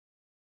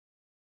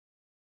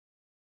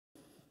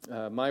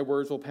My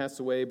words will pass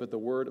away, but the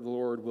word of the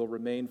Lord will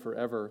remain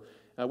forever.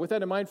 With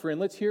that in mind, friend,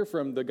 let's hear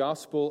from the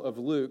Gospel of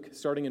Luke,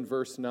 starting in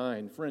verse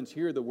 9. Friends,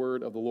 hear the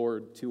word of the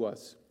Lord to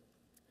us.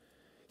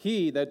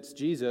 He, that's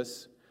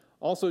Jesus,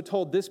 also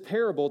told this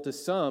parable to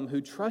some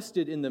who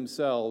trusted in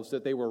themselves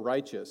that they were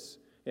righteous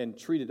and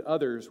treated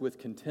others with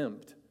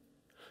contempt.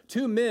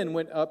 2 men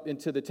went up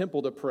into the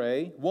temple to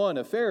pray, one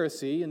a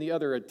Pharisee and the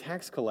other a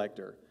tax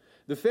collector.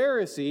 The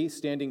Pharisee,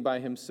 standing by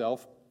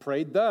himself,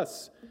 prayed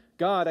thus,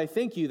 God, I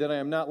thank you that I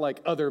am not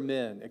like other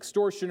men,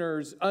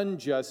 extortioners,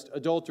 unjust,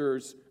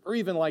 adulterers, or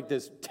even like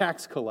this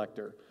tax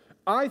collector.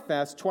 I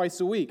fast twice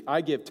a week.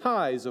 I give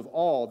tithes of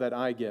all that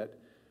I get.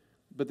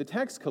 But the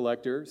tax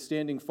collector,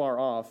 standing far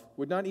off,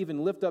 would not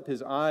even lift up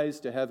his eyes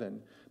to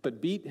heaven,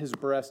 but beat his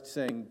breast,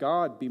 saying,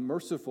 God, be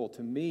merciful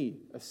to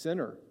me, a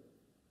sinner.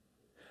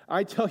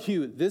 I tell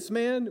you, this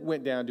man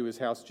went down to his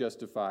house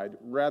justified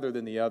rather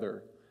than the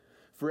other.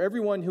 For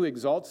everyone who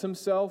exalts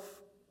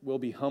himself will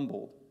be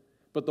humbled,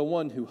 but the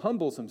one who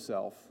humbles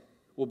himself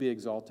will be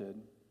exalted.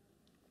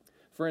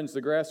 Friends,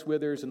 the grass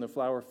withers and the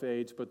flower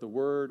fades, but the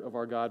word of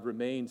our God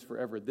remains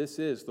forever. This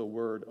is the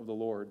word of the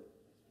Lord.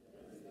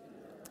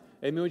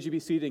 Amen. Would you be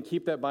seated and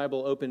keep that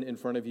Bible open in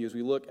front of you as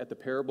we look at the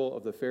parable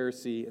of the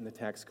Pharisee and the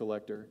tax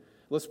collector.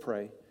 Let's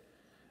pray.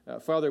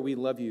 Father, we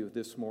love you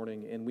this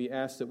morning, and we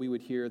ask that we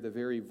would hear the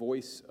very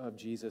voice of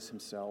Jesus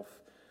himself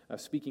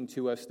speaking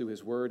to us through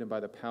his word and by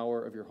the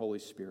power of your Holy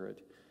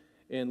Spirit.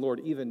 And Lord,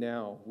 even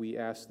now, we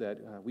ask that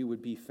we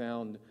would be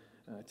found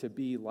to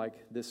be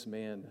like this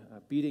man,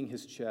 beating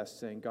his chest,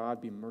 saying, God,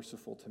 be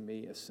merciful to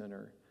me, a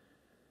sinner.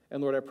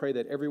 And Lord, I pray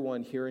that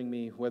everyone hearing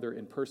me, whether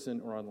in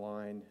person or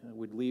online,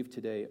 would leave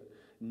today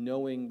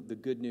knowing the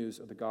good news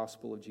of the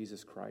gospel of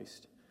Jesus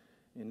Christ.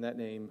 In that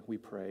name we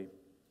pray.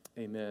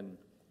 Amen.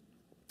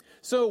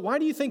 So why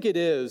do you think it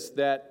is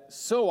that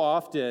so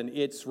often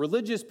it's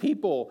religious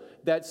people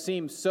that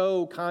seem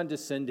so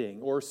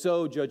condescending or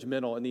so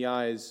judgmental in the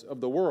eyes of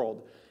the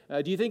world?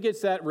 Do you think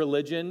it's that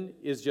religion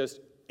is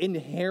just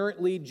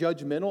inherently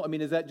judgmental? I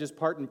mean, is that just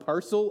part and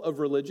parcel of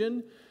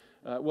religion?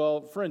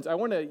 Well, friends, I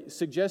want to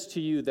suggest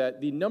to you that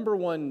the number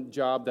one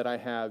job that I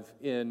have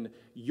in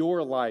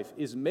your life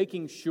is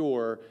making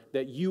sure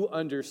that you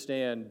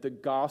understand the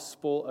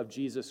gospel of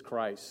Jesus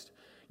Christ.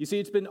 You see,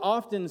 it's been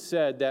often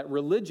said that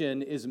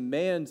religion is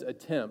man's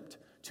attempt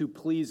to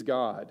please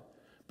God,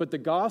 but the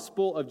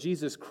gospel of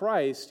Jesus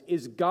Christ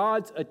is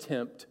God's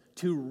attempt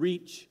to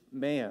reach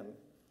man.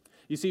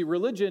 You see,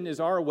 religion is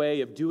our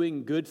way of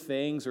doing good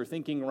things or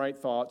thinking right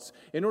thoughts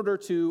in order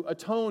to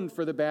atone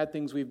for the bad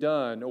things we've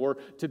done or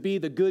to be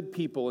the good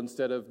people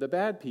instead of the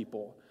bad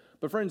people.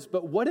 But friends,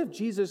 what if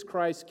Jesus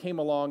Christ came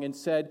along and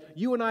said,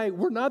 you and I,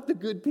 we're not the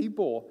good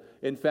people.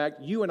 In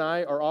fact, you and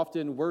I are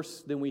often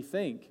worse than we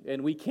think,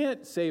 and we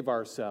can't save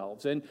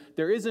ourselves. And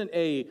there isn't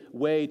a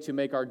way to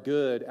make our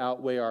good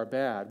outweigh our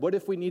bad. What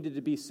if we needed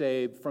to be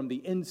saved from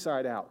the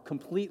inside out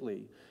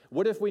completely?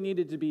 What if we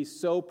needed to be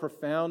so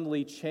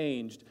profoundly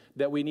changed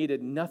that we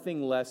needed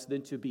nothing less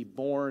than to be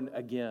born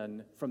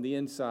again from the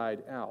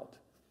inside out?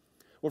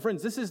 Well,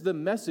 friends, this is the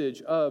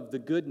message of the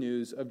good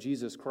news of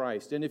Jesus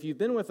Christ. And if you've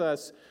been with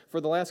us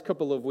for the last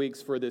couple of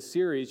weeks for this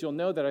series, you'll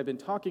know that I've been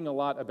talking a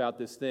lot about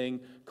this thing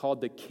called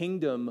the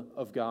kingdom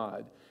of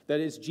God. That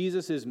is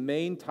Jesus'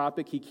 main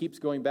topic. He keeps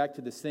going back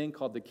to this thing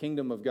called the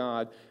kingdom of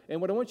God. And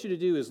what I want you to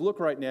do is look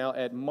right now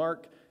at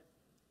Mark.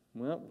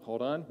 Well,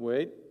 hold on.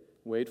 Wait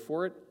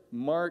for it.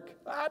 Mark.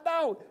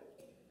 No!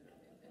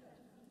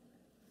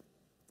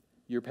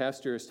 Your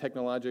pastor is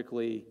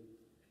technologically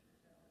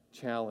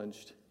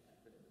challenged.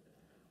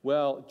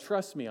 Well,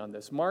 trust me on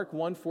this. Mark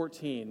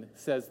 1:14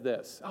 says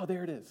this. Oh,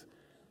 there it is.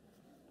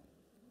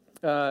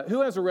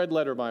 Who has a red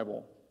letter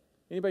Bible?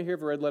 Anybody here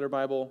have a red letter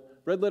Bible?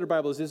 Red letter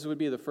Bibles, this would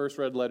be the first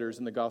red letters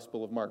in the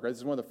Gospel of Mark. Right? This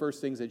is one of the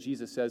first things that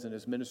Jesus says in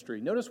his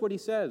ministry. Notice what he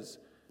says.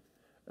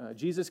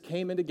 Jesus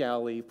came into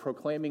Galilee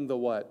proclaiming the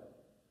what?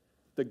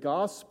 The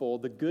gospel,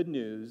 the good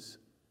news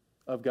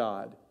of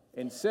God,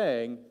 and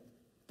saying,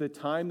 the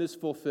time is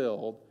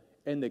fulfilled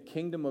and the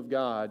kingdom of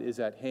God is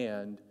at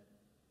hand.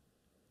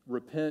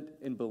 Repent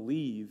and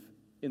believe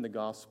in the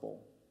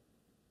gospel.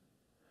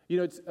 You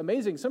know, it's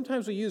amazing.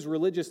 Sometimes we use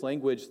religious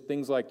language,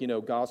 things like,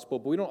 gospel,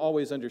 but we don't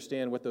always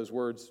understand what those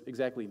words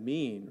exactly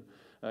mean.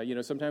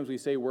 Sometimes we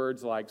say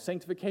words like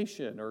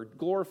sanctification or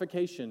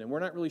glorification, and we're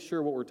not really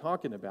sure what we're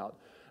talking about.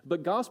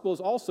 But gospel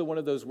is also one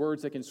of those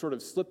words that can sort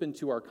of slip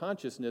into our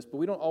consciousness, but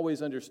we don't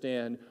always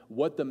understand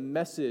what the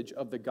message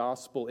of the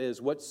gospel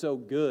is, what's so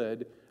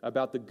good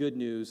about the good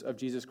news of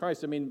Jesus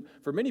Christ. I mean,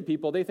 for many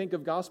people, they think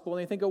of gospel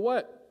and they think of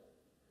what?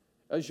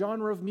 A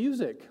genre of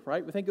music,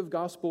 right? We think of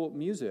gospel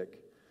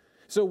music.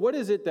 So what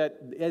is it that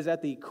is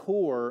at the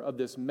core of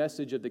this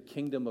message of the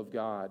kingdom of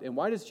God? And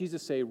why does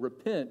Jesus say,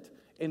 repent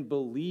and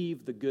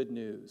believe the good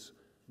news?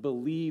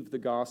 Believe the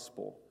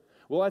gospel.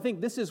 Well, I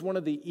think this is one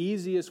of the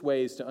easiest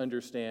ways to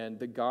understand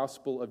the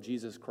gospel of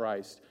Jesus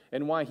Christ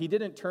and why he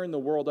didn't turn the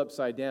world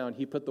upside down.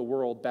 He put the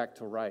world back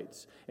to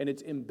rights. And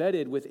it's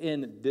embedded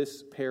within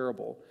this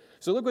parable.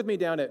 So look with me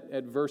down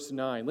at verse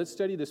 9. Let's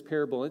study this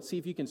parable. Let's see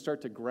if you can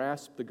start to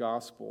grasp the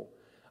gospel.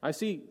 I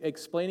see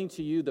explaining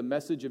to you the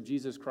message of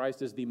Jesus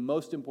Christ as the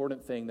most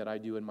important thing that I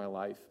do in my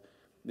life,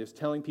 is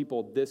telling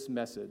people this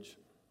message.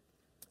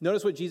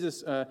 Notice what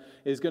Jesus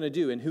is going to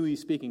do and who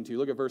he's speaking to.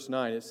 Look at verse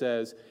 9. It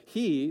says,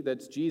 he,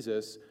 that's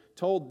Jesus,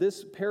 told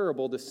this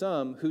parable to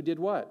some who did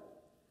what?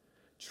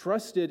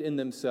 Trusted in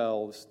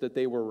themselves that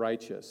they were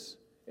righteous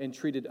and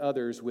treated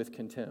others with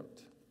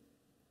contempt.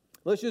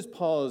 Let's just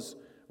pause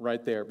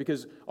right there,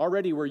 because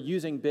already we're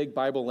using big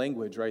Bible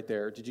language right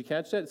there. Did you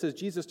catch that? It says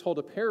Jesus told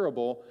a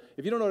parable.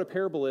 If you don't know what a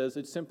parable is,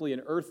 it's simply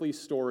an earthly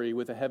story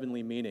with a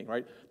heavenly meaning,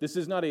 right? This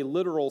is not a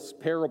literal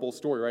parable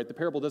story, right? The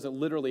parable doesn't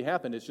literally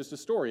happen. It's just a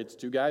story. It's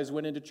two guys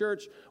went into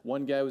church.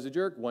 One guy was a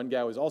jerk. One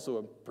guy was also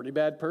a pretty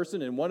bad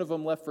person, and one of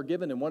them left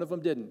forgiven, and one of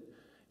them didn't.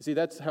 You see,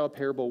 that's how a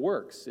parable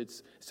works.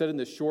 It's said in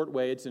this short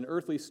way. It's an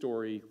earthly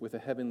story with a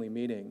heavenly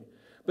meaning.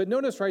 But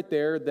notice right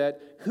there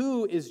that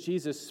who is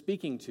Jesus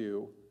speaking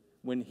to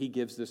when he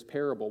gives this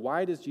parable?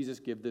 Why does Jesus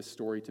give this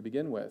story to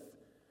begin with?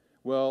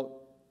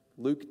 Well,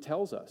 Luke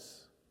tells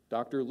us.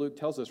 Dr. Luke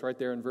tells us right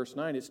there in verse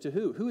 9. It's to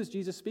who? Who is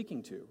Jesus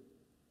speaking to?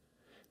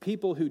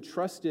 People who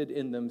trusted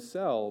in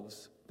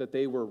themselves that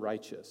they were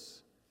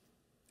righteous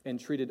and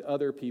treated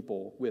other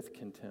people with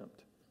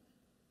contempt.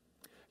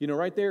 You know,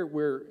 right there,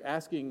 we're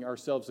asking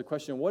ourselves the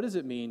question, what does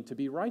it mean to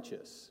be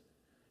righteous?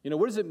 You know,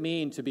 what does it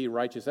mean to be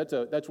righteous?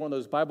 That's one of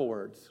those Bible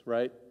words,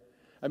 right?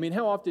 I mean,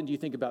 how often do you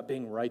think about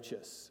being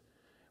righteous?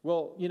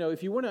 Well, you know,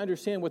 if you want to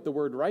understand what the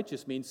word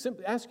righteous means,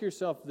 simply ask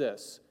yourself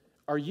this.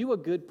 Are you a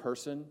good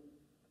person?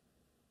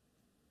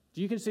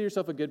 Do you consider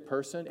yourself a good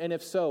person? And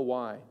if so,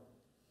 why?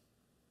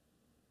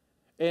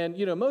 And,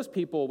 you know, most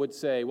people would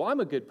say, well, I'm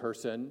a good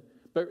person.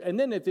 And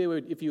then if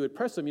you would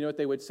press them, you know what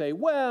they would say?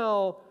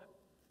 Well,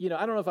 you know,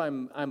 I don't know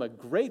if I'm a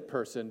great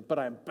person, but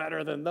I'm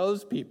better than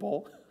those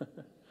people.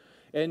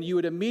 And you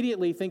would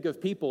immediately think of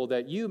people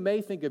that you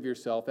may think of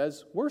yourself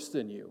as worse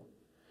than you.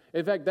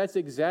 In fact, that's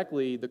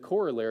exactly the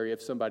corollary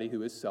of somebody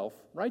who is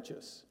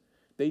self-righteous.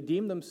 They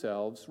deem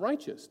themselves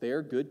righteous. They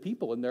are good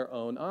people in their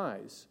own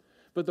eyes.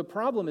 But the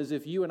problem is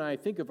if you and I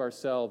think of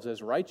ourselves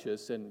as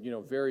righteous and, you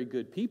know, very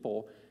good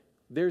people,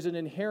 there's an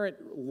inherent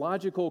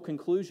logical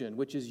conclusion,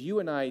 which is you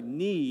and I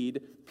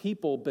need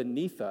people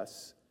beneath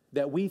us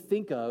that we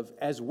think of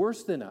as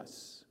worse than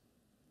us.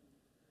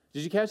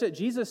 Did you catch that?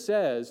 Jesus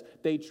says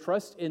they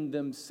trust in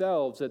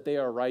themselves that they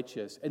are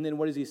righteous. And then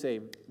what does he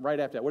say right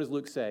after that? What does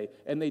Luke say?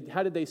 And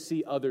how did they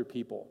see other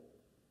people?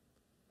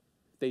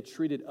 They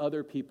treated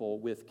other people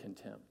with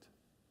contempt.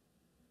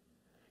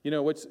 You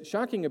know, what's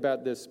shocking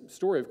about this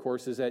story, of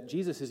course, is that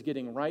Jesus is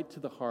getting right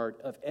to the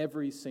heart of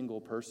every single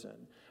person.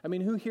 I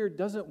mean, who here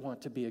doesn't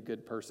want to be a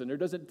good person or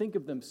doesn't think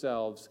of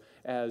themselves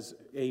as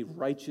a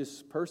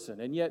righteous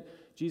person? And yet,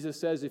 Jesus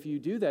says if you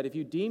do that, if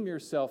you deem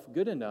yourself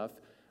good enough,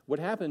 what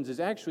happens is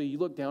actually you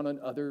look down on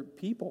other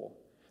people.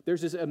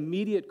 There's this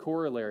immediate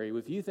corollary.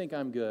 If you think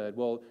I'm good,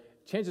 well,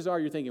 chances are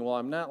you're thinking, well,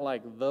 I'm not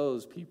like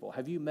those people.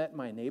 Have you met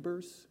my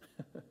neighbors?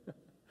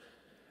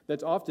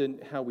 That's often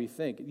how we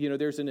think. You know,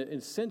 there's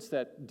a sense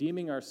that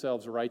deeming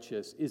ourselves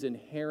righteous is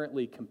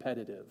inherently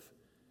competitive.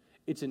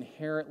 It's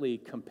inherently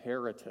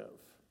comparative,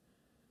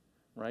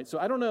 right? So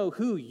I don't know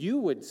who you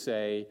would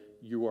say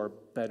you are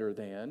better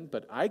than,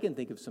 but I can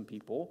think of some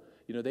people.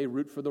 You know, they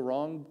root for the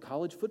wrong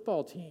college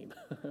football team,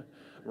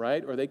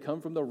 right? Or they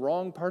come from the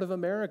wrong part of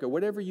America.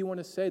 Whatever you want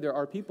to say, there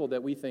are people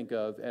that we think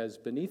of as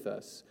beneath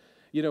us.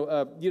 You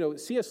know,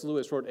 C.S.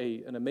 Lewis wrote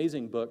an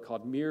amazing book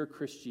called Mere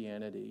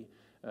Christianity.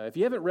 If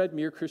you haven't read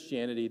Mere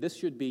Christianity, this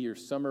should be your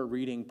summer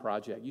reading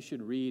project. You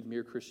should read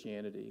Mere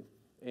Christianity.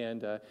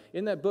 And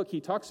in that book,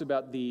 he talks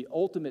about the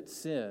ultimate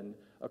sin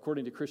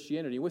according to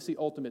Christianity. What's the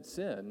ultimate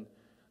sin?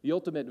 The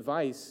ultimate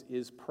vice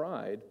is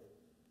pride.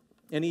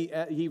 And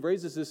he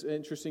raises this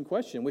interesting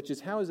question, which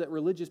is how is that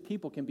religious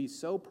people can be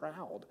so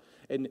proud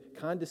and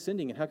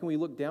condescending, and how can we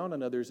look down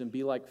on others and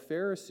be like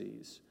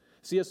Pharisees?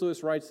 C.S.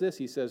 Lewis writes this,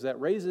 he says, that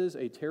raises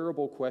a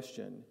terrible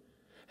question.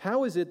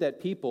 How is it that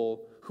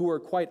people who are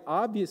quite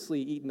obviously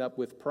eaten up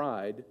with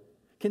pride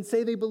can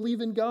say they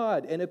believe in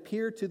God and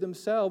appear to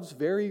themselves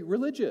very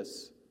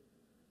religious?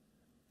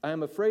 I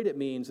am afraid it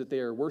means that they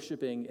are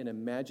worshiping an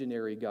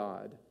imaginary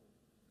God.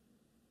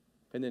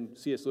 And then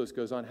C.S. Lewis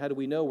goes on, how do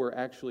we know we're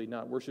actually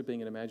not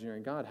worshiping an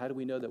imaginary God? How do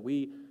we know that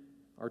we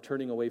are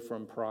turning away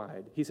from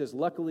pride? He says,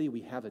 luckily,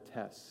 we have a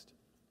test.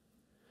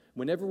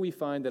 Whenever we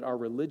find that our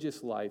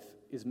religious life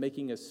is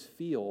making us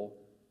feel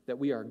that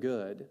we are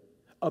good,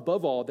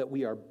 above all, that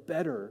we are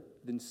better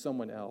than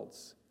someone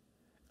else,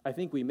 I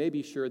think we may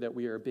be sure that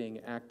we are being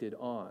acted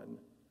on,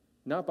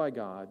 not by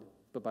God,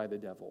 but by the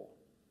devil.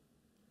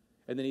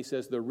 And then he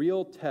says, the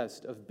real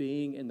test of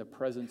being in the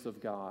presence of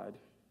God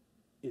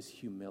is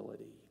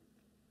humility.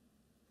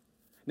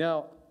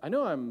 Now, I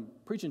know I'm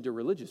preaching to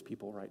religious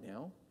people right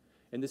now,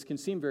 and this can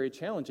seem very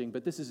challenging,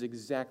 but this is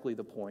exactly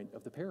the point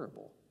of the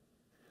parable.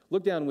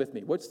 Look down with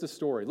me. What's the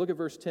story? Look at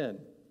verse 10.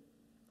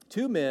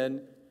 Two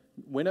men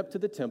went up to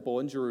the temple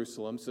in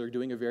Jerusalem, so they're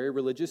doing a very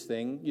religious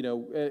thing. You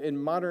know,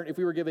 if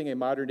we were giving a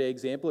modern day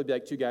example, it'd be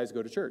like two guys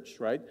go to church,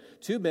 right?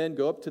 Two men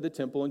go up to the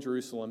temple in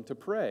Jerusalem to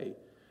pray.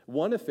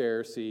 One a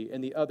Pharisee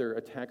and the other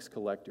a tax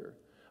collector.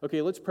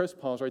 Okay, let's press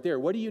pause right there.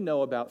 What do you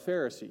know about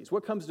Pharisees?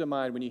 What comes to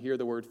mind when you hear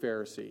the word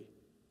Pharisee?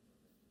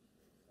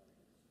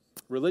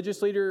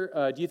 Religious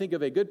leader, do you think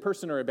of a good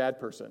person or a bad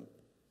person?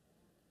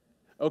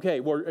 Okay,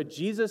 well,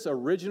 Jesus'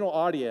 original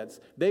audience,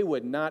 they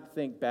would not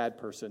think bad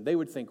person. They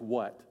would think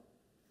what?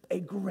 A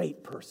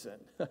great person.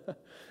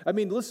 I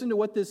mean, listen to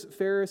what this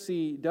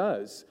Pharisee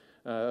does.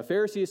 A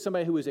Pharisee is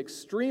somebody who is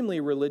extremely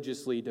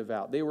religiously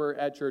devout. They were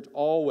at church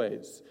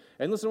always.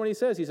 And listen to what he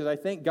says. He says, I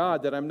thank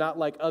God that I'm not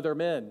like other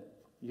men.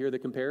 You hear the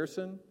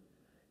comparison?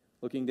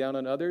 Looking down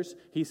on others.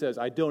 He says,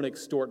 I don't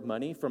extort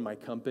money from my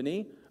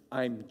company.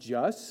 I'm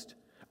just.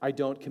 I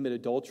don't commit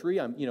adultery.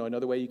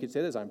 Another way you could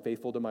say this, I'm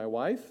faithful to my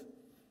wife.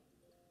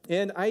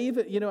 And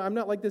I'm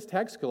not like this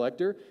tax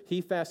collector.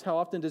 He fasts. How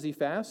often does he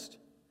fast?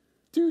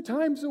 2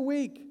 times a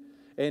week.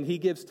 And he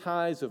gives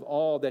tithes of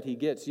all that he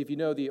gets. If you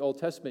know the Old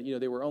Testament,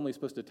 they were only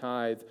supposed to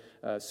tithe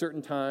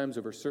certain times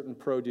over certain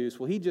produce.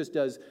 Well, he just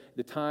does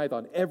the tithe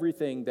on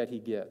everything that he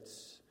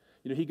gets.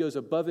 He goes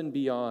above and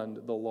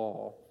beyond the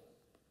law.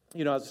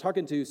 I was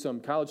talking to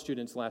some college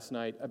students last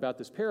night about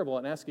this parable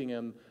and asking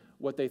them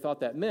what they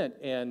thought that meant.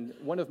 And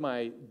one of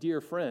my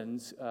dear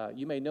friends,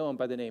 you may know him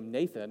by the name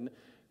Nathan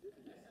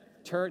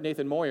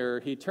Moyer,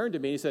 he turned to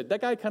me and he said,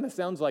 that guy kind of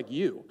sounds like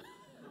you.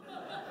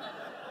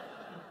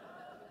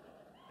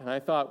 And I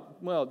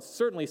thought, well, it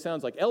certainly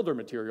sounds like elder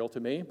material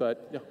to me,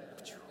 but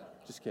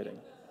just kidding.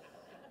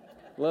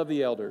 Love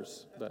the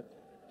elders, but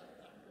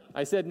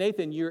I said,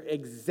 Nathan, you're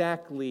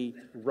exactly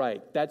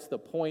right. That's the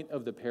point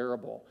of the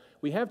parable.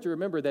 We have to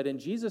remember that in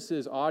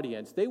Jesus'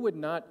 audience, they would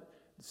not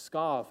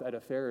scoff at a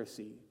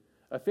Pharisee.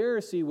 A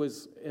Pharisee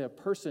was a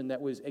person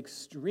that was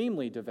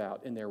extremely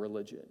devout in their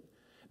religion.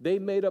 They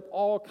made up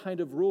all kind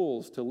of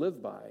rules to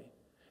live by.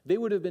 They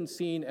would have been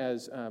seen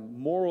as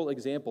moral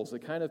examples, the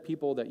kind of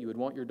people that you would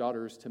want your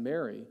daughters to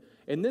marry.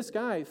 And this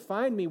guy,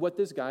 find me what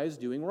this guy is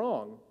doing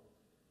wrong.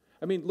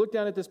 I mean, look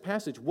down at this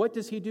passage. What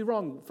does he do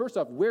wrong? First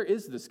off, where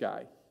is this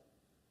guy?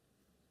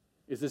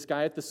 Is this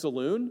guy at the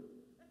saloon?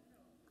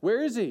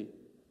 Where is he?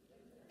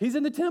 He's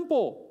in the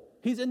temple.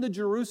 He's in the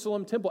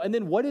Jerusalem temple. And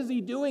then what is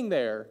he doing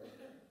there?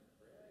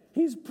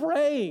 He's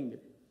praying.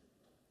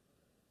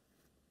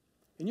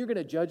 And you're going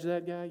to judge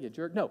that guy, you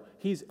jerk? No,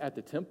 he's at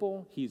the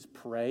temple, he's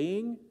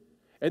praying.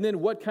 And then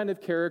what kind of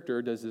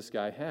character does this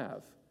guy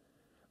have?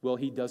 Well,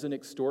 he doesn't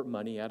extort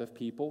money out of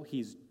people.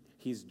 He's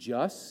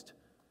just,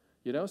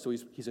 so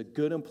he's a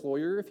good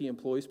employer if he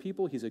employs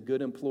people. He's a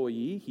good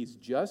employee. He's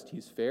just,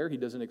 he's fair. He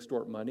doesn't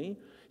extort money.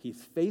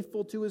 He's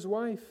faithful to his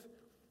wife.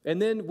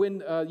 And then when,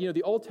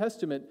 the Old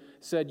Testament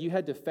said you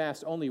had to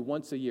fast only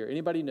once a year.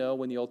 Anybody know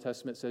when the Old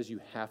Testament says you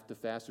have to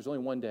fast? There's only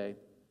one day.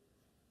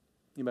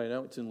 Anybody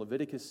know? It's in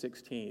Leviticus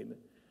 16,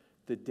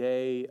 the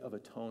Day of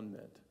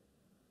Atonement,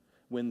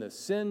 when the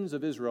sins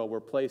of Israel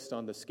were placed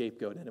on the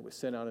scapegoat and it was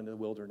sent out into the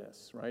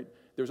wilderness, right?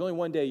 There was only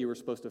one day you were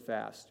supposed to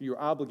fast. You were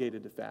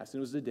obligated to fast, and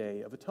it was the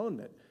Day of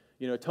Atonement.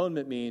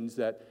 Atonement means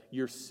that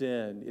your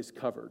sin is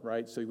covered,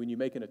 right? So when you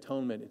make an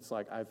atonement, it's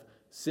like I've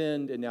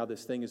sinned, and now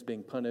this thing is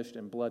being punished,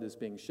 and blood is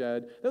being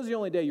shed. That was the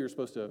only day you were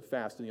supposed to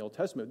fast in the Old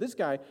Testament. This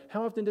guy,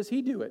 how often does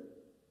he do it?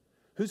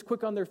 Who's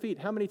quick on their feet?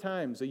 How many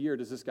times a year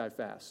does this guy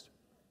fast?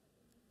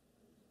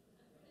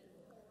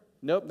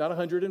 Nope, not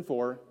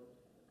 104.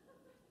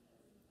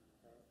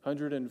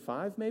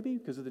 105 maybe,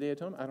 because of the Day of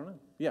Atonement? I don't know.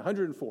 Yeah,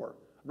 104.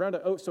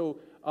 So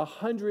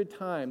 100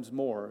 times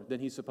more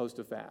than he's supposed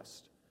to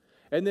fast.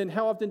 And then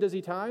how often does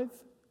he tithe?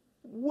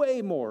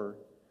 Way more.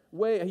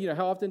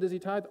 How often does he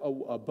tithe?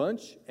 A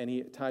bunch, and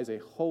he tithes a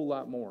whole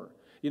lot more.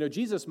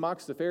 Jesus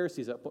mocks the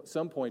Pharisees at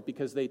some point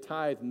because they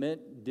tithe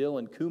mint, dill,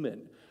 and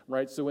cumin,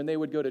 right? So when they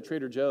would go to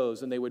Trader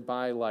Joe's and they would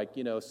buy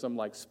some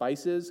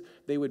spices,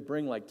 they would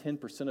bring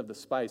 10% of the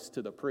spice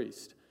to the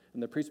priest.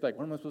 And the priest would be like,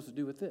 what am I supposed to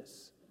do with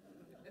this?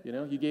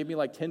 You gave me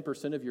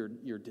 10% of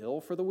your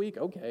dill for the week?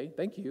 Okay,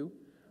 thank you.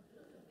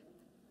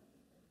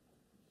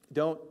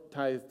 Don't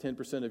tithe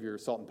 10% of your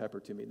salt and pepper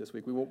to me this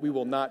week. We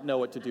will not know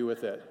what to do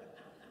with it.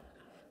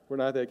 We're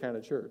not that kind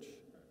of church.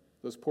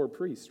 Those poor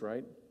priests,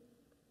 right?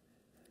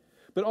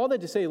 But all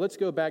that to say, let's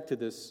go back to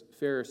this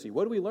Pharisee.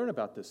 What do we learn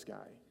about this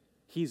guy?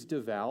 He's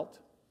devout.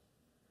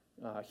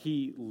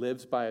 He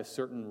lives by a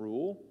certain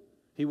rule.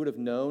 He would have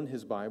known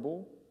his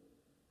Bible.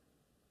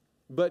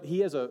 But he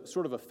has a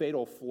sort of a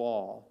fatal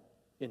flaw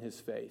in his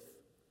faith.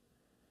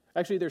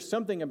 Actually, there's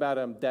something about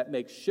him that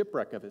makes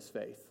shipwreck of his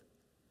faith.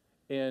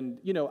 And,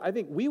 I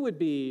think we would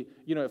be,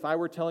 if I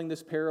were telling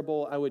this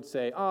parable, I would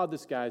say,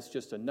 this guy's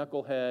just a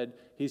knucklehead.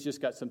 He's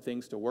just got some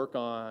things to work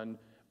on.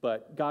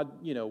 But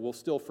God, will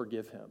still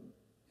forgive him.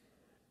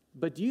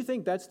 But do you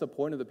think that's the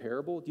point of the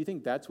parable? Do you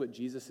think that's what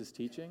Jesus is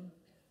teaching?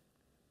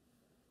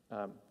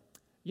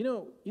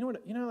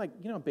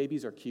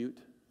 Babies are cute,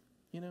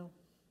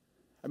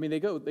 I mean, they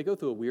go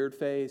through a weird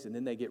phase, and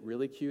then they get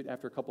really cute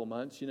after a couple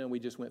months. We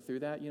just went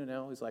through that.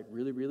 It's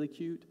really, really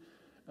cute.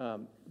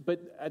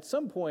 But at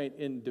some point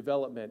in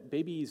development,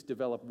 babies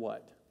develop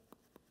what?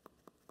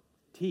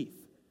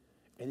 Teeth.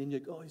 And then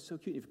you're like, he's so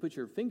cute. If you put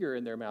your finger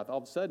in their mouth, all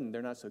of a sudden,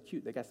 they're not so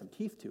cute. They got some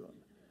teeth to them.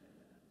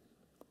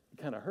 It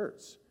kind of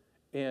hurts.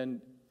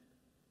 And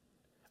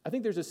I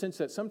think there's a sense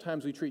that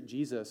sometimes we treat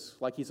Jesus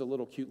like he's a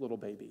little cute little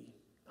baby.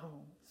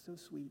 Oh, so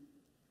sweet.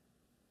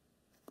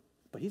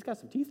 But he's got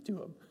some teeth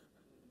to him.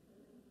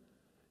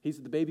 He's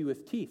the baby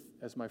with teeth,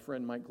 as my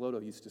friend Mike Glotto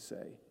used to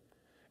say.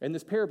 And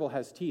this parable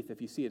has teeth,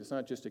 if you see it. It's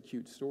not just a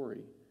cute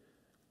story.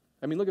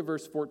 I mean, look at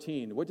verse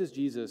 14. What's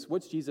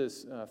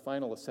Jesus'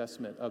 final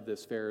assessment of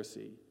this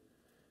Pharisee?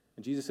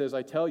 And Jesus says,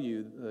 I tell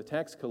you, the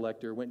tax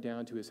collector went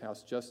down to his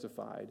house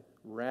justified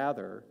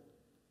rather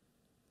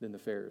than the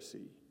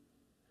Pharisee.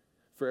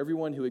 For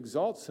everyone who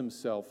exalts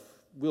himself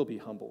will be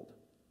humbled,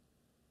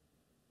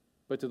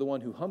 but to the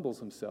one who humbles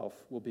himself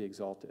will be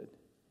exalted.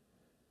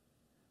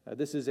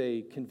 This is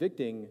a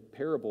convicting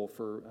parable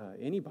for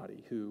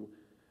anybody who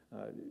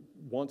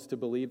wants to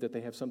believe that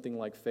they have something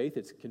like faith.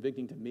 It's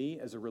convicting to me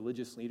as a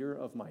religious leader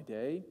of my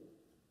day.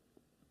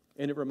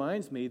 And it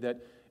reminds me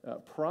that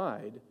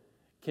pride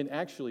can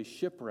actually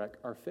shipwreck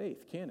our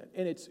faith, can it?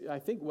 And I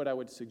think what I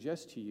would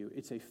suggest to you,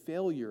 it's a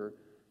failure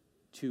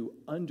to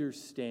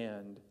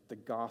understand the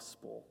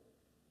gospel,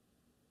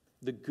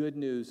 the good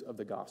news of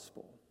the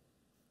gospel.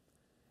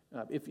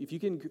 If you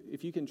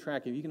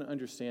can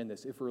understand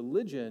this, if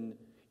religion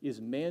is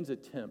man's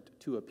attempt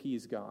to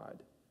appease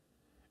God,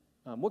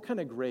 what kind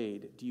of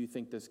grade do you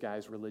think this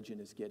guy's religion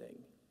is getting?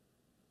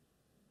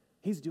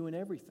 He's doing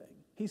everything.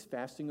 He's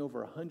fasting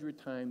over 100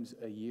 times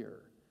a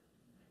year.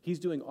 He's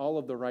doing all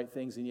of the right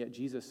things, and yet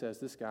Jesus says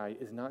this guy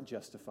is not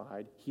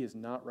justified. He is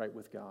not right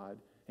with God,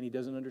 and he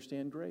doesn't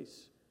understand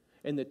grace.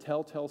 And the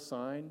telltale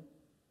sign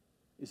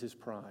is his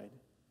pride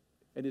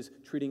and is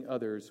treating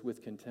others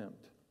with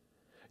contempt.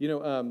 You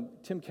know,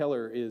 Tim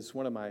Keller is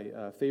one of my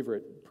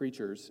favorite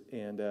preachers,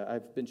 and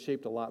I've been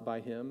shaped a lot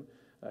by him.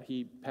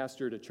 He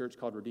pastored a church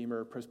called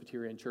Redeemer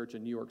Presbyterian Church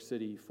in New York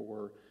City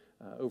for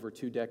over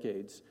 2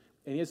 decades.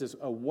 And he has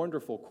a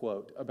wonderful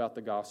quote about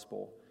the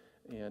gospel.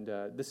 And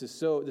this is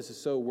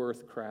so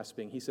worth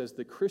grasping. He says,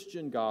 the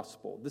Christian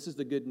gospel, this is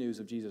the good news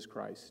of Jesus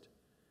Christ.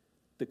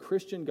 The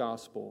Christian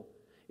gospel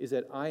is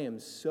that I am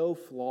so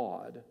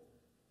flawed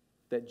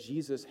that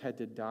Jesus had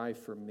to die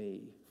for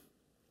me.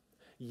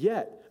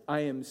 Yet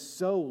I am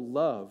so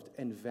loved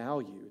and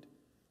valued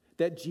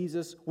that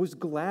Jesus was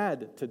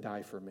glad to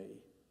die for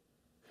me.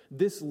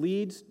 This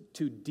leads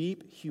to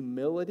deep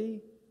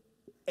humility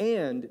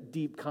and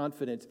deep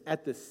confidence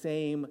at the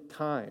same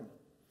time.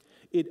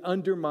 It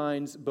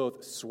undermines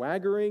both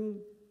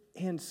swaggering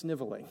and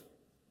sniveling.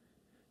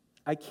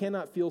 I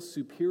cannot feel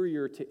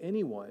superior to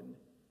anyone,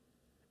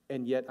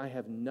 and yet I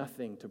have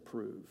nothing to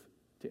prove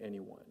to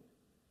anyone.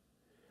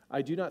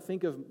 I do not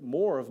think of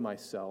more of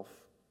myself,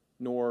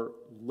 nor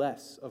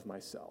less of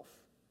myself.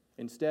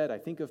 Instead, I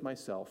think of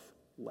myself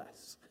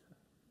less.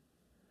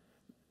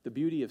 The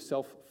beauty of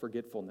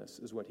self-forgetfulness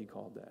is what he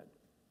called that.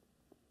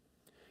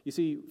 You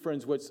see,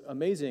 friends, what's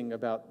amazing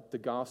about the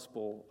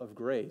gospel of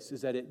grace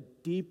is that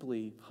it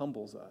deeply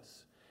humbles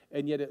us,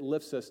 and yet it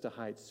lifts us to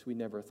heights we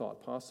never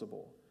thought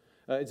possible.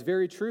 It's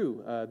very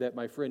true that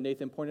my friend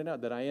Nathan pointed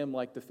out that I am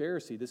like the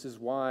Pharisee. This is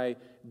why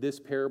this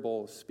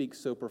parable speaks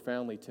so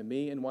profoundly to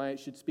me and why it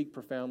should speak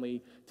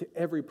profoundly to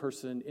every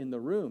person in the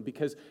room,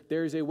 because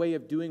there is a way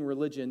of doing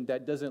religion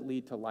that doesn't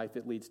lead to life,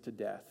 it leads to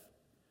death.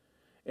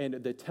 And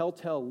the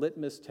telltale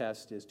litmus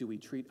test is, do we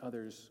treat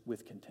others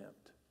with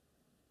contempt?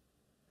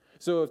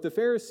 So if the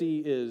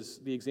Pharisee is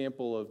the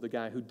example of the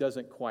guy who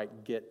doesn't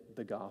quite get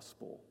the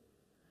gospel,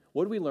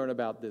 what do we learn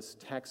about this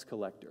tax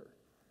collector?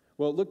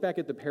 Well, look back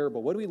at the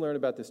parable. What do we learn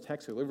about this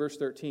tax collector? Verse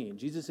 13.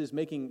 Jesus is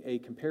making a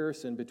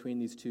comparison between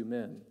these two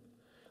men.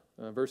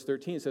 Verse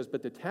 13 says,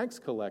 but the tax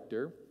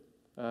collector,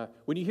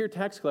 when you hear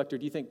tax collector,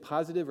 do you think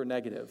positive or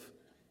negative?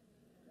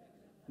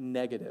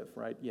 Negative,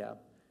 right? Yeah.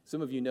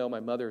 Some of you know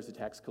my mother is a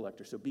tax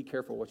collector, so be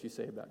careful what you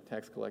say about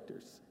tax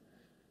collectors.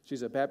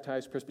 She's a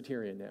baptized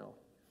Presbyterian now,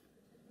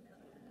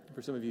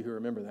 for some of you who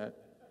remember that.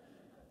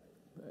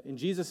 In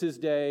Jesus'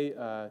 day,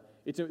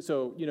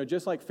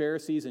 just like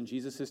Pharisees in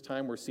Jesus'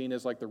 time were seen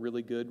as like the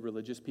really good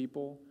religious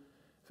people,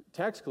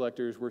 tax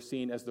collectors were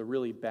seen as the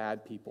really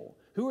bad people.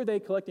 Who are they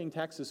collecting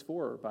taxes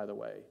for, by the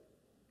way?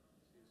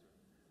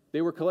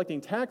 They were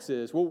collecting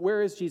taxes. Well,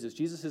 where is Jesus?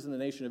 Jesus is in the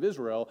nation of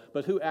Israel,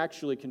 but who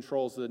actually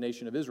controls the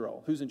nation of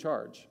Israel? Who's in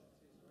charge?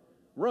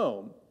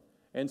 Rome.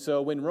 And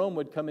so when Rome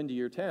would come into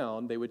your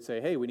town, they would say,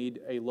 hey, we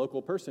need a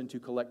local person to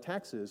collect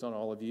taxes on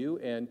all of you.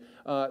 And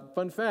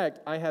fun fact,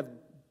 I have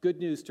good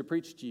news to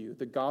preach to you,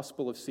 the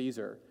gospel of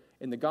Caesar.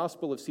 And the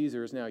gospel of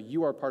Caesar is now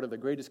you are part of the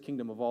greatest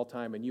kingdom of all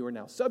time, and you are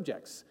now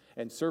subjects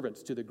and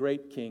servants to the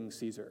great King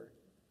Caesar.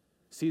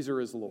 Caesar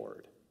is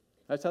Lord.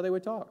 That's how they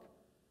would talk.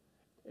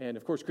 And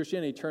of course,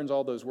 Christianity turns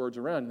all those words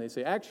around, and they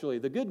say, actually,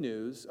 the good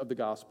news of the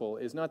gospel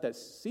is not that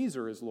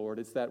Caesar is Lord,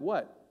 it's that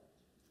what?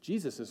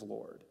 Jesus is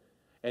Lord.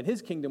 And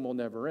his kingdom will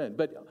never end.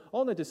 But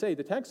all that to say,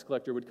 the tax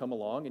collector would come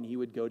along, and he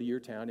would go to your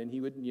town, and he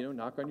would,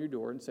 knock on your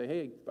door and say,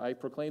 hey, I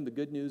proclaim the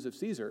good news of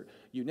Caesar.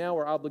 You now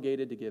are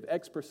obligated to give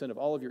X% of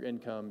all of your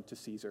income to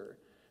Caesar.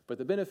 But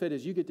the benefit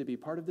is you get to be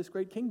part of this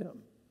great kingdom.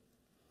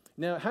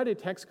 Now, how did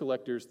tax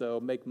collectors, though,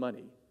 make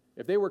money?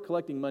 If they were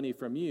collecting money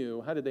from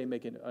you, how did they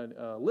make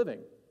a living?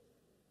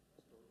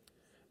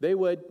 they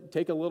would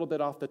take a little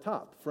bit off the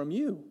top from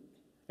you,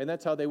 and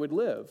that's how they would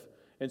live.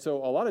 And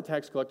so a lot of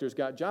tax collectors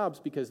got jobs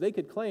because they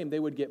could claim they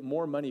would get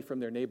more money from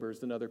their neighbors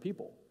than other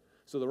people.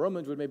 So the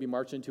Romans would maybe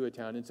march into a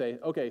town and say,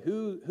 okay,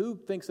 who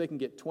thinks they can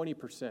get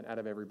 20% out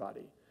of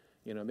everybody?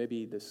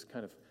 Maybe this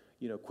kind of,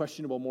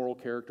 questionable moral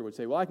character would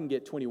say, well, I can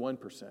get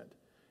 21%.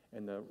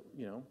 And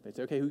they'd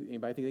say, okay,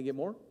 anybody think they can get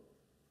more?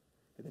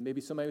 And then maybe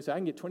somebody would say, I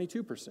can get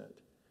 22%.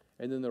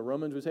 And then the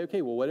Romans would say,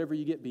 okay, well, whatever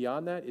you get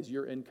beyond that is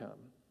your income.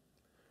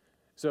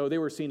 So they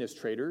were seen as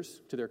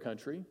traitors to their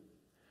country.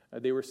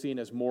 They were seen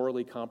as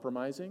morally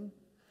compromising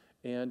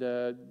and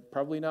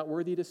probably not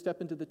worthy to step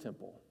into the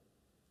temple,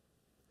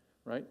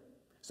 right?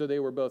 So they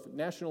were both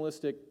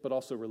nationalistic but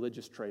also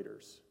religious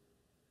traitors,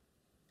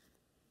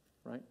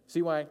 right?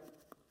 See why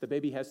the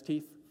baby has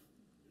teeth?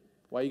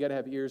 Why you got to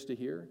have ears to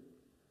hear?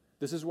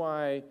 This is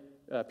why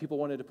people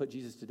wanted to put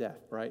Jesus to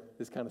death, right?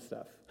 This kind of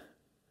stuff.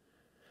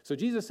 So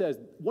Jesus says,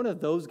 one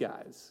of those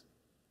guys,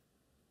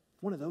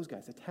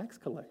 a tax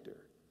collector,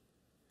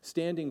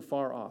 standing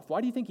far off.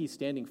 Why do you think he's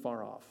standing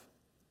far off?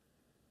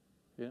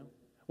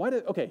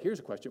 Okay, here's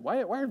a question.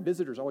 Why are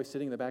visitors always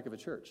sitting in the back of a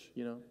church?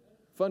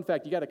 Fun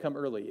fact, you got to come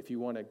early if you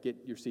want to get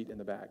your seat in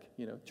the back.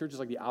 Church is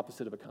like the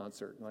opposite of a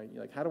concert.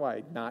 Like, how do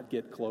I not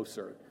get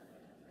closer?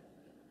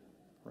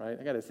 Right?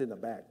 I got to sit in the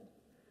back.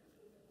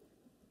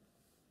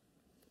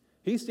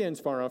 He stands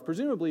far off,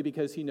 presumably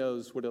because he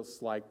knows what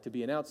it's like to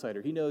be an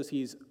outsider. He knows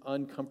he's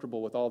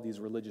uncomfortable with all these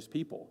religious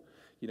people.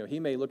 He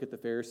may look at the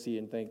Pharisee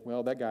and think,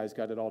 well, that guy's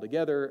got it all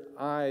together.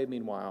 I,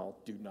 meanwhile,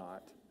 do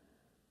not.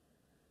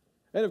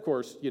 And of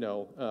course,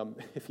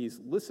 if he's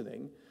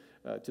listening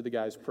to the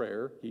guy's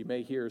prayer, he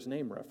may hear his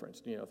name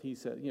referenced. If he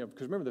said,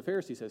 because remember the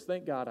Pharisee says,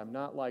 thank God I'm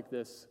not like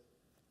this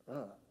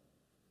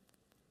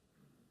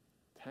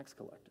tax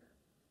collector.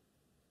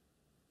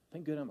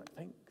 Thank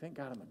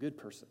God I'm a good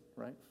person,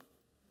 right?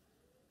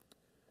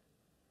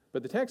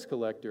 But the tax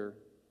collector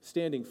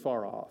standing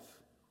far off.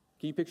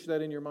 Can you picture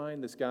that in your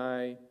mind? This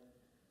guy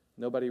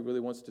nobody really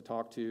wants to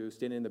talk to,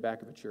 standing in the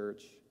back of a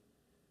church.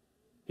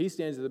 He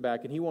stands at the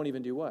back and he won't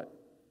even do what?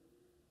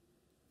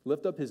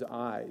 Lift up his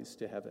eyes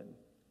to heaven.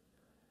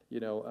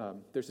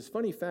 There's this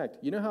funny fact.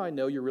 You know how I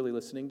know you're really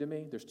listening to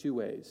me? There's two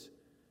ways.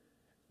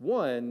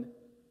 One,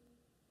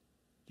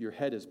 your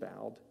head is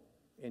bowed,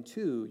 and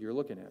two, you're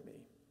looking at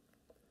me.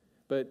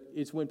 But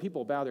it's when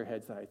people bow their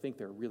heads that I think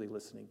they're really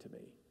listening to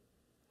me.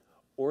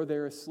 Or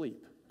they're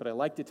asleep, but I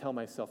like to tell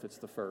myself it's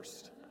the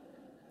first.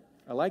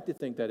 I like to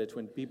think that it's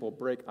when people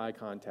break eye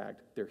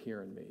contact, they're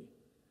hearing me.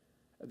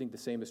 I think the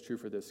same is true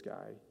for this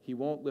guy. He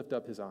won't lift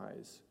up his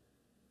eyes,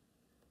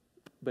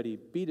 but he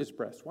beat his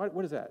breast.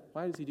 What is that?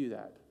 Why does he do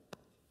that?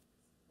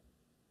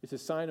 It's a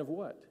sign of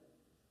what?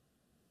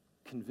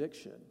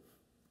 Conviction.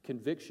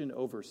 Conviction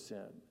over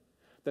sin.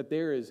 That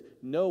there is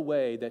no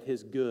way that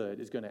his good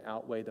is going to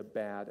outweigh the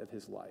bad of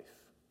his life.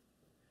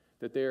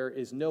 That there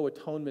is no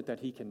atonement that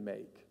he can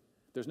make.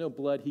 There's no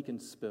blood he can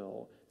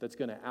spill that's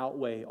going to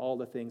outweigh all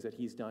the things that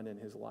he's done in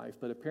his life.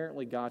 But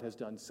apparently God has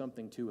done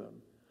something to him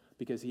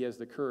because he has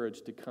the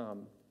courage to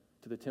come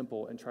to the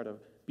temple and try to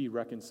be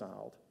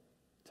reconciled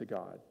to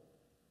God.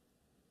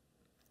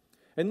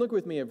 And look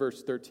with me at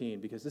verse 13,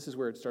 because this is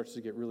where it starts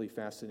to get really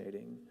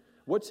fascinating.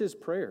 What's his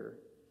prayer?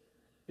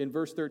 In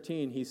verse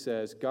 13, he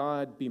says,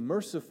 God, be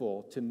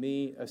merciful to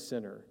me, a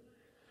sinner.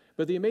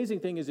 But the amazing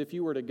thing is if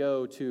you were to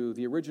go to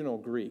the original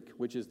Greek,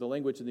 which is the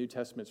language the New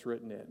Testament's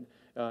written in,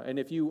 and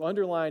if you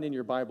underline in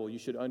your Bible, you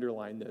should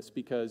underline this,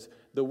 because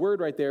the word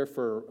right there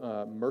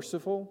for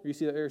merciful, you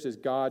see that there, it says,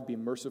 God, be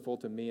merciful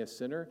to me, a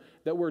sinner.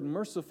 That word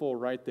merciful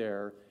right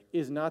there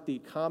is not the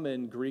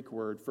common Greek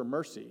word for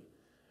mercy.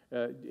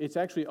 It's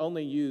actually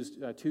only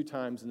used 2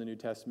 times in the New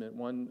Testament.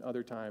 One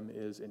other time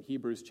is in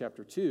Hebrews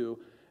chapter 2,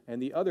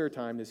 and the other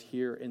time is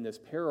here in this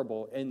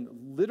parable. And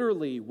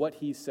literally what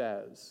he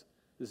says,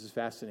 this is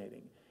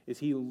fascinating, is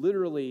he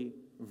literally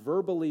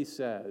verbally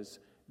says,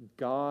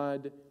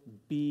 God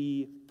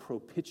be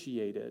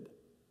propitiated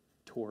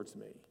towards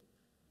me.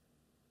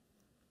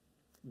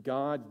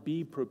 God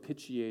be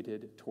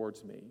propitiated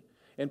towards me.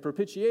 And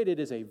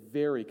propitiated is a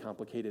very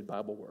complicated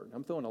Bible word.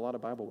 I'm throwing a lot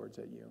of Bible words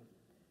at you.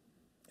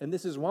 And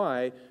this is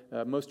why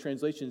most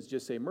translations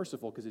just say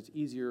merciful, because it's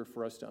easier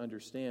for us to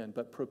understand.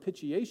 But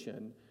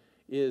propitiation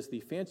is the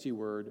fancy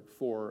word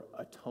for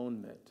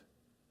atonement.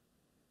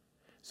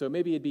 So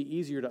maybe it'd be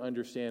easier to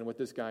understand what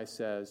this guy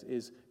says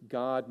is,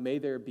 God, may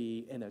there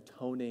be an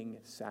atoning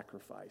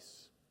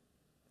sacrifice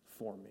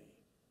for me.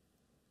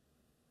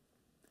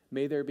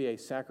 May there be a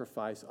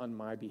sacrifice on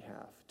my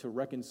behalf to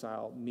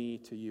reconcile me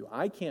to you.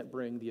 I can't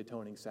bring the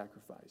atoning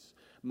sacrifice.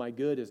 My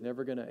good is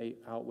never going to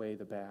outweigh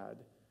the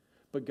bad.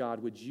 But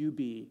God, would you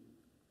be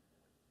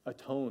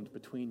atoned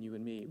between you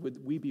and me?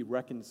 Would we be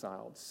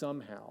reconciled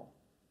somehow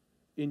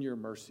in your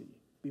mercy?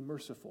 Be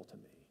merciful to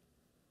me.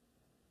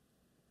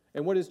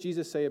 And what does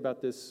Jesus say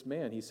about this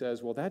man? He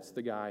says, well, that's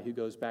the guy who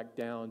goes back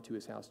down to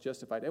his house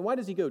justified. And why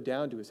does he go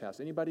down to his house?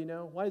 Anybody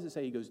know? Why does it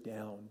say he goes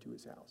down to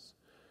his house?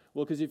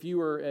 Well, because if you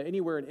were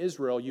anywhere in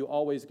Israel, you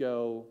always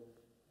go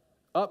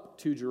up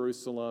to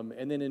Jerusalem,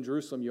 and then in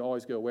Jerusalem you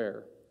always go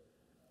where?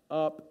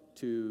 up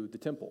to the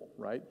temple,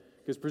 right?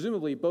 Because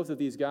presumably both of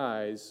these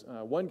guys,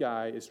 one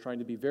guy is trying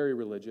to be very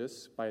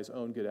religious by his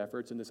own good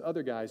efforts, and this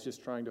other guy is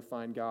just trying to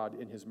find God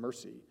in his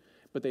mercy.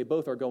 But they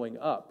both are going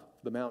up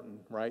the mountain,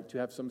 right, to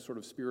have some sort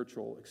of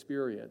spiritual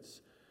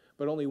experience.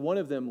 But only one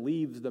of them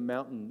leaves the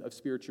mountain of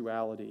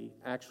spirituality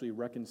actually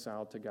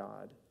reconciled to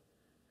God.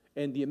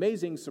 And the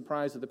amazing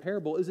surprise of the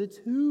parable is it's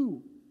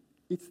who?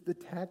 It's the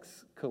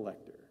tax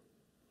collector.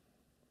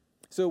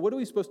 So what are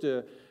we supposed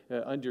to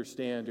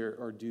understand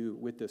or do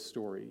with this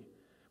story?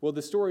 Well,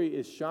 the story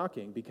is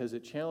shocking because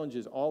it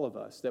challenges all of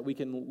us that we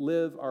can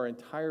live our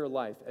entire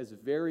life as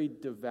very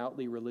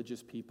devoutly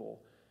religious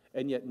people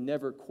and yet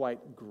never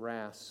quite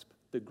grasp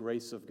the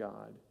grace of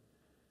God.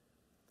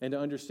 And to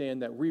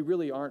understand that we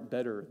really aren't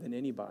better than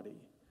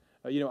anybody.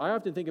 I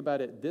often think about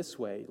it this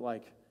way,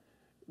 like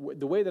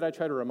the way that I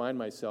try to remind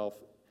myself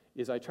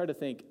is I try to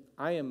think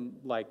I am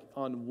like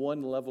on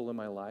one level in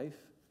my life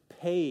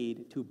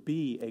paid to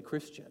be a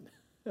Christian.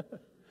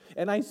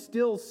 And I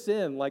still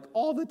sin like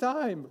all the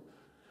time.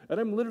 And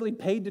I'm literally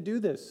paid to do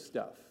this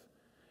stuff.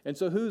 And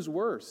so who's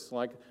worse?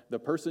 Like the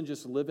person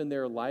just living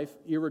their life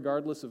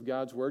irregardless of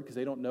God's word because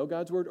they don't know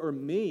God's word, or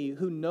me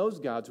who knows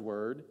God's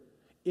word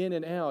in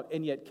and out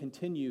and yet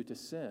continue to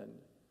sin?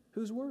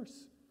 Who's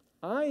worse?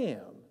 I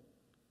am.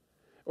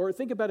 Or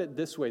think about it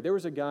this way. There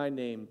was a guy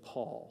named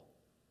Paul.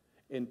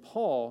 And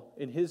Paul,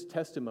 in his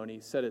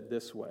testimony, said it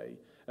this way.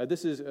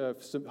 This is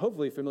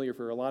hopefully familiar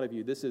for a lot of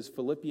you. This is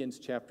Philippians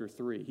chapter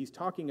 3. He's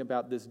talking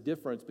about this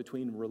difference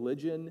between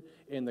religion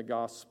and the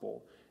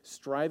gospel,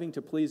 striving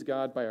to please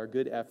God by our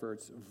good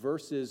efforts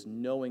versus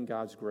knowing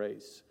God's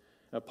grace.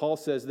 Paul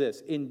says this,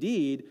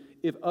 "Indeed,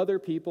 if other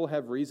people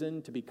have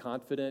reason to be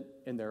confident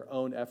in their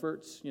own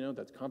efforts,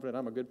 that's confident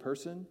I'm a good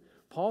person,"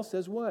 Paul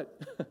says what?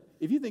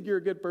 If you think you're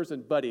a good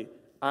person, buddy,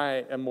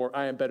 I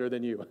am better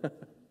than you.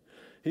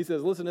 He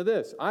says, listen to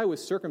this. "I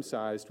was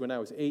circumcised when I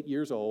was 8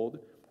 years old.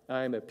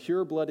 I am a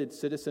pure-blooded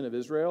citizen of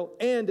Israel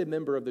and a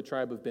member of the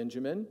tribe of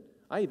Benjamin."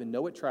 I even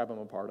know what tribe I'm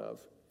a part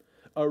of.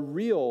 "A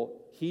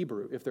real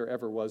Hebrew, if there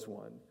ever was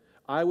one.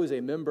 I was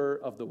a member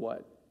of the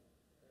what?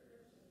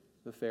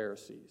 The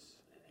Pharisees,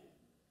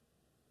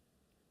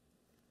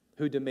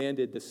 who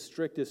demanded the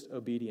strictest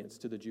obedience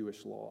to the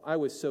Jewish law. I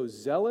was so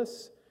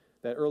zealous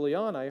that early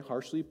on I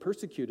harshly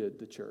persecuted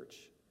the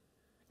church.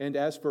 And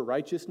as for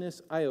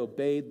righteousness, I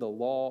obeyed the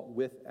law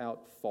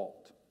without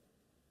fault.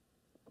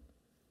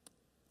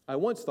 I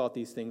once thought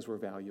these things were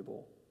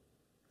valuable,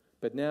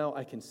 but now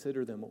I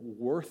consider them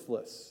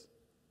worthless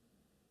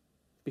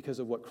because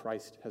of what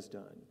Christ has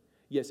done.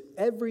 Yes,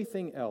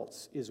 everything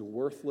else is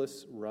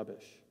worthless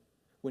rubbish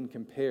when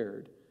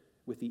compared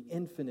with the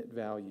infinite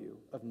value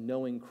of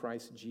knowing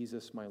Christ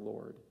Jesus my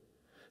Lord.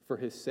 For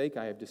his sake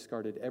I have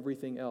discarded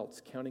everything else,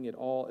 counting it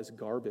all as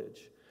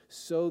garbage,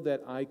 so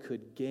that I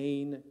could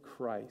gain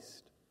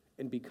Christ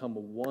and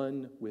become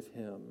one with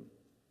him.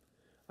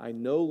 I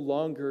no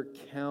longer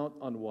count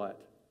on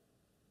what?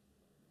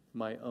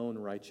 My own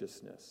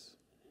righteousness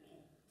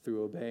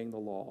through obeying the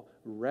law.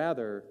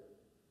 Rather,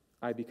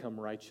 I become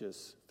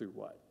righteous through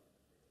what?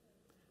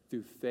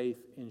 Through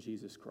faith in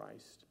Jesus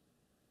Christ.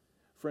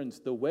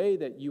 Friends, the way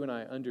that you and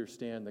I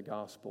understand the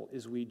gospel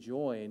is we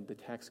join the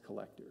tax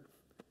collector.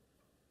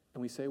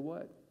 And we say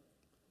what?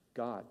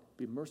 God,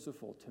 be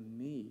merciful to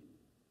me,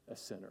 a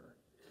sinner.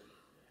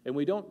 And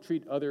we don't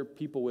treat other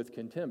people with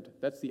contempt.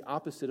 That's the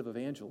opposite of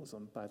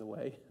evangelism, by the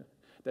way.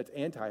 That's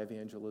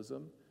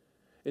anti-evangelism.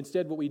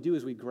 Instead, what we do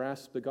is we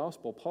grasp the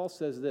gospel. Paul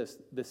says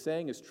this, "The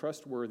saying is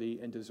trustworthy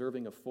and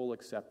deserving of full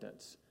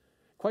acceptance."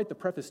 Quite the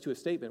preface to a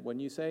statement when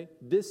you say,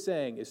 this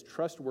saying is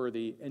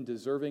trustworthy and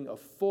deserving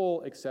of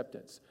full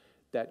acceptance,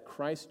 that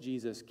Christ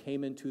Jesus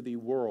came into the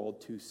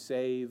world to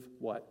save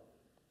what?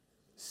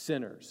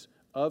 Sinners,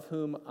 of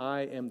whom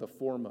I am the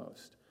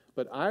foremost.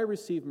 But I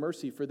receive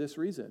mercy for this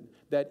reason,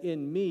 that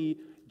in me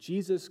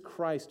Jesus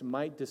Christ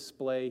might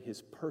display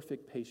his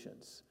perfect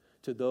patience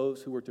to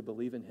those who were to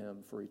believe in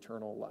him for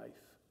eternal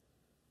life.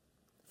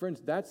 Friends,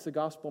 that's the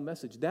gospel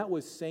message. That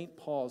was St.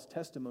 Paul's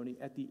testimony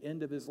at the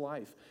end of his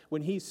life.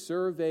 When he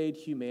surveyed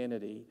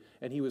humanity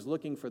and he was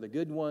looking for the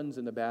good ones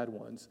and the bad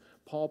ones,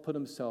 Paul put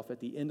himself at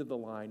the end of the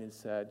line and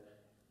said,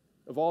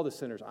 of all the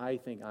sinners, I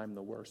think I'm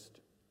the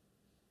worst.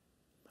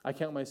 I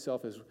count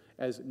myself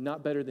as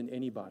not better than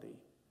anybody.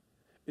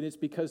 And it's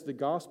because the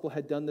gospel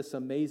had done this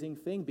amazing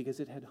thing, because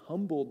it had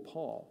humbled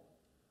Paul.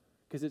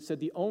 Because it said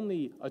the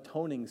only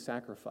atoning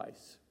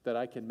sacrifice that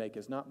I can make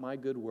is not my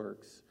good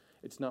works.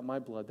 It's not my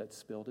blood that's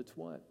spilled. It's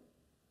what?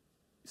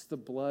 It's the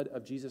blood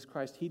of Jesus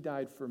Christ. He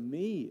died for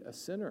me, a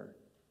sinner.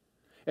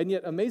 And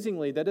yet,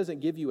 amazingly, that doesn't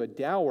give you a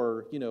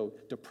dour,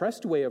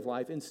 depressed way of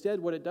life.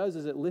 Instead, what it does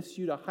is it lifts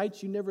you to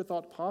heights you never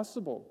thought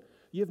possible.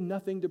 You have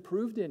nothing to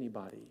prove to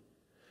anybody.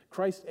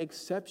 Christ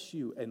accepts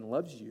you and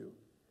loves you.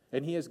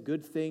 And he has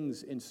good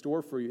things in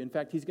store for you. In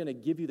fact, he's going to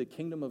give you the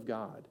kingdom of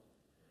God.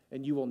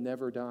 And you will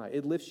never die.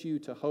 It lifts you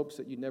to hopes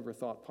that you never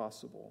thought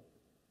possible.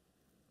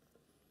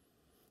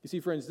 You see,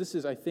 friends, this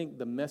is, I think,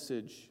 the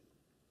message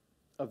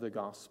of the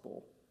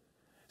gospel.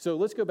 So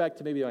let's go back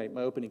to maybe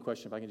my opening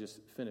question, if I can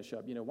just finish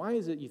up. Why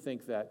is it you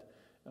think that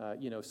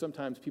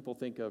Sometimes people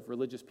think of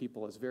religious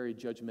people as very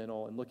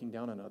judgmental and looking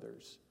down on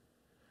others.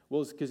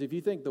 Well, it's because if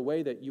you think the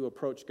way that you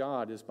approach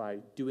God is by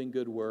doing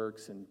good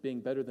works and being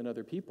better than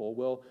other people,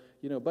 well,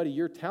 buddy,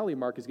 your tally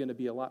mark is going to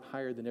be a lot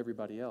higher than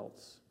everybody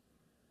else.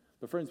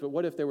 But friends,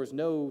 what if there was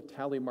no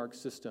tally mark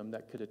system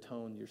that could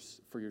atone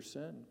for your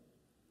sin?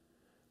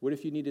 What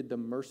if you needed the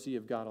mercy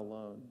of God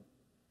alone?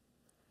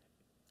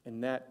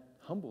 And that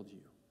humbled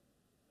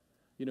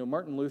you.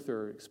 Martin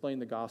Luther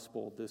explained the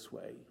gospel this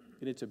way,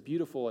 and it's a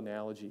beautiful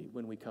analogy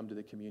when we come to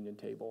the communion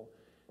table.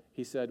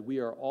 He said, "We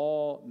are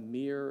all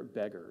mere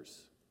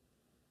beggars,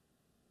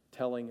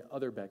 telling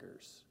other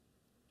beggars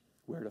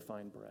where to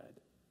find bread."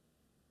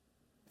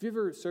 Have you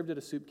ever served at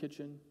a soup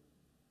kitchen?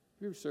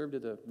 Have you ever served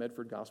at the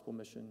Medford Gospel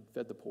Mission,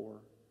 fed the poor?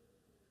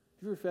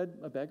 Have you ever fed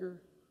a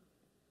beggar?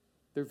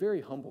 They're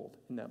very humbled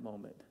in that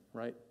moment,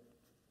 right?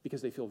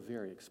 Because they feel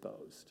very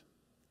exposed.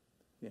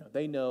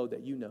 They know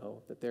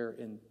that they're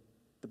in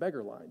the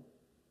beggar line,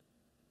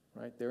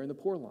 right? They're in the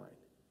poor line.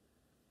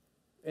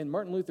 And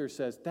Martin Luther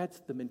says that's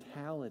the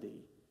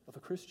mentality of a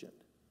Christian.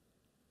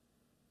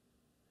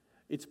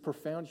 It's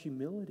profound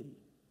humility.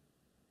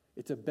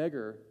 It's a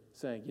beggar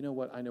saying, you know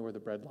what, I know where the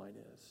bread line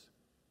is.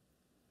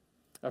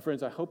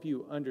 Friends, I hope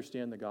you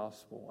understand the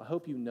gospel. I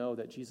hope you know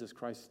that Jesus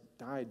Christ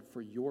died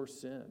for your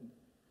sin.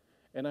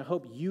 And I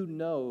hope you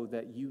know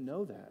that you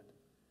know that.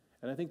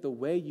 And I think the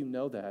way you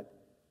know that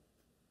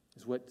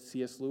is what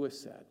C.S. Lewis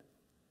said.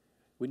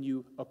 When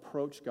you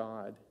approach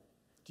God,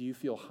 do you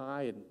feel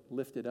high and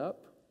lifted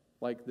up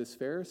like this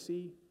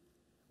Pharisee?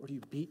 Or do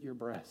you beat your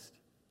breast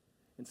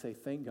and say,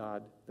 thank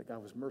God that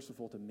God was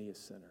merciful to me, a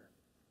sinner?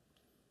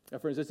 Now,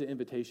 friends, that's an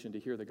invitation to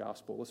hear the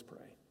gospel. Let's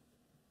pray.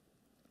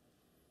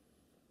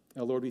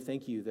 Now, Lord, we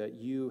thank you that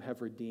you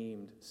have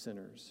redeemed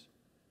sinners.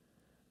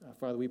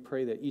 Father, we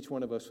pray that each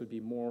one of us would be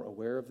more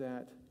aware of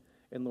that.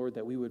 And Lord,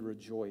 that we would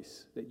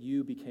rejoice that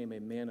you became a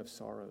man of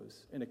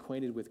sorrows and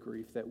acquainted with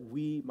grief, that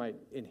we might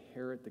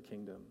inherit the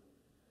kingdom.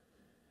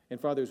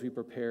 And Father, as we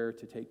prepare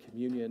to take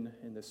communion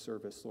in this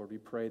service, Lord, we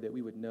pray that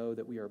we would know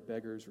that we are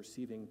beggars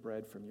receiving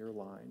bread from your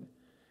line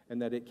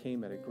and that it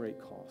came at a great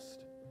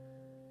cost.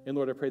 And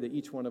Lord, I pray that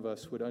each one of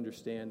us would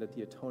understand that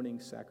the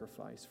atoning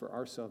sacrifice for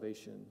our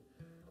salvation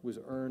was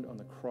earned on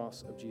the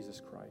cross of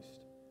Jesus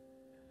Christ.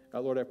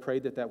 Lord, I pray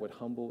that would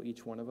humble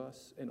each one of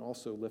us and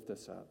also lift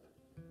us up.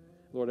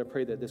 Lord, I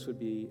pray that this would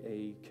be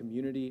a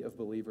community of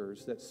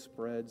believers that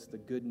spreads the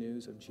good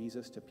news of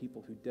Jesus to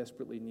people who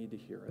desperately need to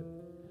hear it.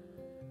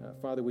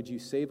 Father, would you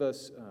save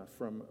us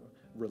from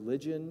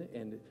religion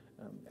and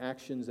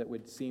actions that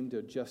would seem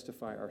to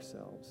justify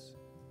ourselves?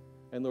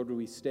 And Lord, would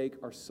we stake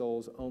our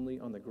souls only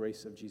on the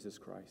grace of Jesus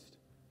Christ?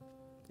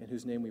 In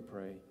whose name we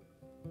pray,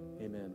 amen.